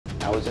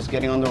was just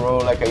getting on the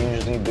road like I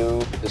usually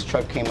do. This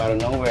truck came out of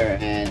nowhere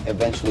and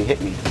eventually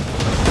hit me.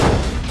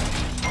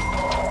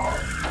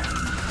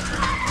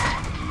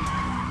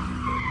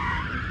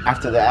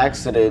 After the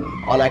accident,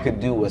 all I could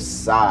do was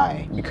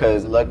sigh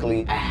because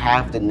luckily I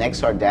have the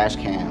Nexar dash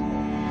cam.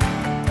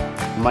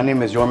 My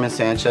name is Yorman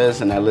Sanchez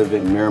and I live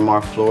in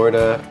Miramar,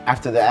 Florida.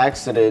 After the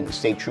accident,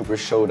 state troopers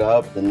showed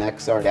up. The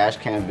Nexar dash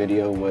cam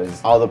video was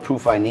all the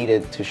proof I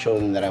needed to show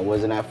them that I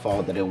wasn't at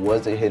fault, that it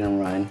was a hit and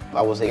run.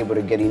 I was able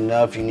to get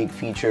enough unique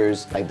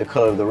features like the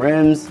color of the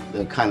rims,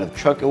 the kind of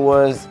truck it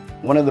was.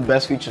 One of the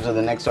best features of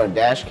the Nexar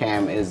dash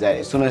cam is that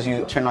as soon as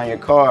you turn on your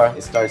car,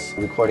 it starts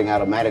recording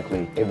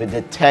automatically. If it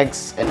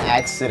detects an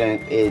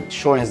accident, it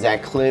shortens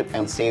that clip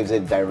and saves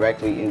it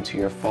directly into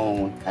your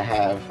phone. I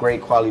have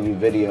great quality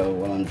video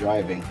while I'm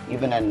driving.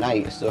 Even at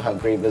night, I still have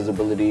great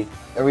visibility.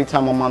 Every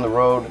time I'm on the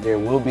road, there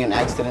will be an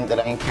accident that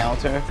I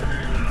encounter.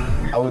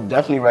 I would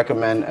definitely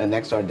recommend a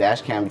Nexar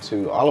dash cam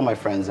to all of my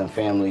friends and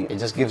family. It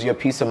just gives you a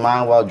peace of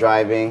mind while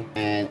driving,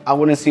 and I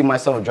wouldn't see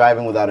myself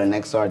driving without a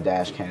Nexar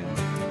dash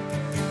cam.